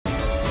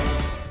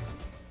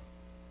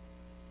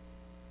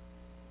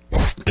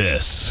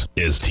This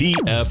is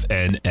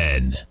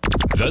TFNN,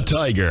 the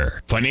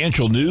Tiger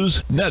Financial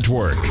News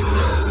Network.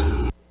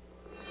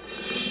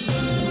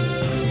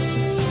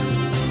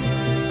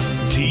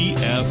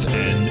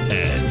 TFNN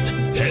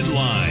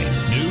Headline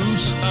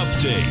News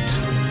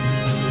Update.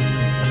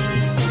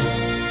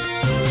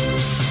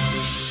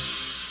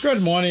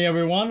 Good morning,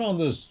 everyone. On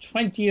this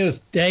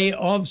 20th day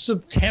of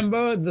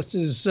September, this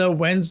is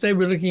Wednesday.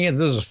 We're looking at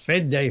this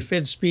Fed Day,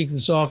 Fed speak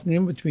this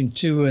afternoon between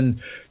 2 and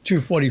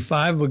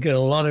 2:45. We'll get a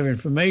lot of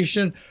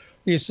information.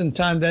 Eastern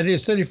time, that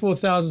is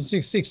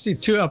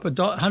 34,662, up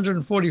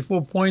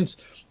 144 points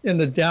in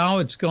the Dow.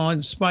 It's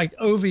gone spiked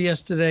over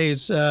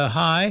yesterday's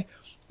high,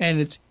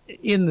 and it's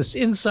in this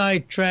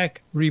inside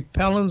track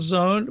repellent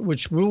zone,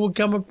 which will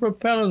become a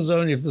propellant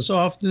zone if this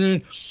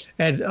afternoon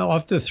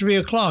after 3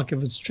 o'clock.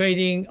 If it's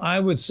trading, I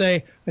would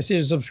say, I say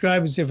to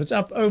subscribers, if it's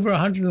up over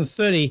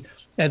 130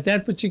 at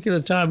that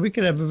particular time, we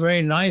could have a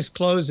very nice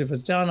close. If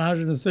it's down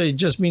 130, it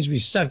just means we're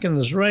stuck in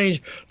this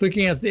range.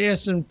 Looking at the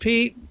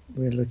S&P,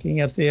 we're looking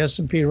at the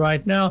S&P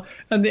right now,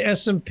 and the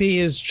S&P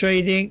is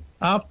trading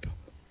up.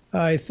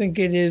 I think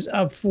it is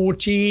up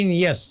 14.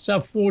 Yes, it's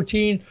up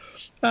 14.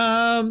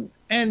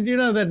 And, you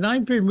know, that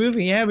 9-period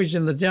moving average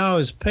in the Dow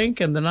is pink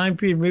and the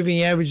 9-period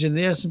moving average in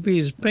the S&P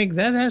is pink.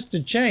 That has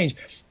to change.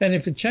 And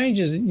if it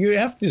changes, you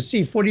have to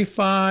see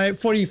 45,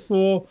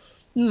 44,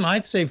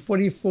 I'd say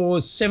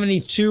 44,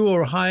 72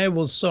 or higher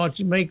will start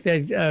to make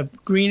that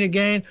green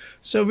again.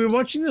 So we're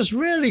watching this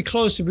really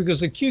closely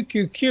because the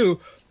QQQ,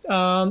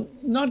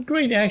 not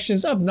great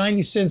actions, up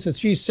 90 cents at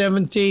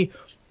 370.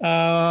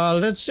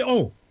 Let's see.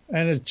 Oh,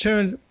 and it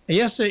turned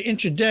yesterday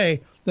intraday.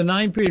 The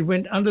 9-period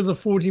went under the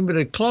 14, but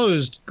it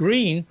closed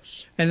green.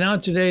 And now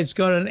today it's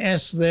got an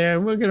S there.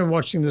 And we're going to be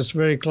watching this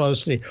very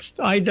closely.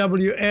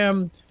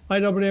 IWM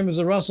is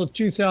a Russell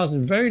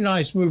 2000. Very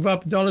nice move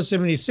up,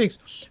 $1.76.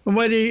 And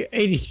wait,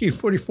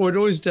 83.44. It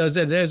always does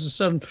that. It has a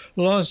sudden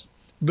last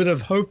bit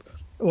of hope.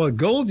 Well,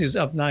 gold is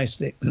up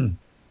nicely.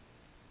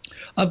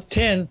 Up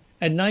 10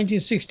 at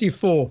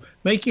 1964,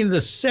 making the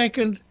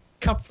second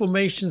cup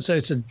formation. So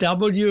it's a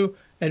W.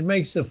 It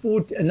makes the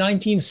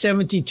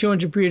 1970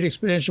 200-period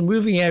exponential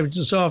moving average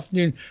this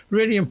afternoon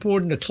really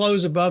important. To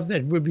close above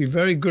that would be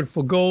very good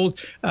for gold.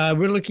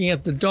 We're looking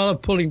at the dollar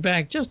pulling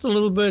back just a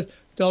little bit.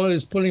 Dollar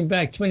is pulling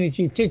back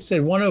 23 ticks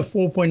at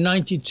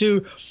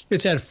 104.92.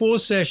 It's had 4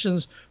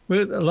 sessions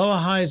with lower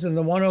highs than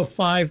the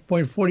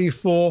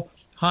 105.44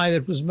 high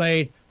that was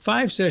made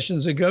 5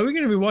 sessions ago. We're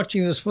going to be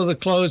watching this for the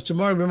close.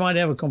 Tomorrow we might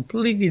have a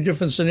completely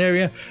different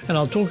scenario, and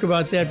I'll talk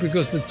about that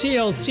because the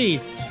TLT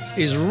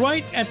is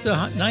right at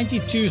the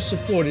 92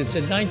 support. It's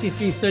at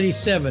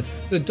 93.37.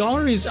 The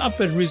dollar is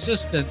up at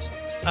resistance.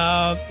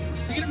 We're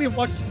going to be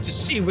watching to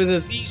see whether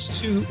these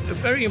two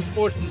very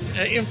important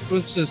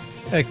influences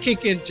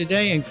kick in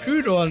today. And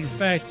crude oil, in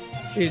fact,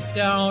 is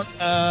down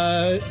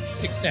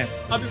 6 cents.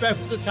 I'll be back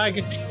for the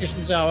Tiger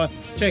Technicians Hour.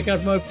 Check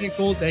out my opening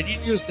call. They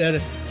didn't use that.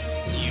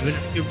 See you in a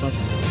few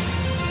moments.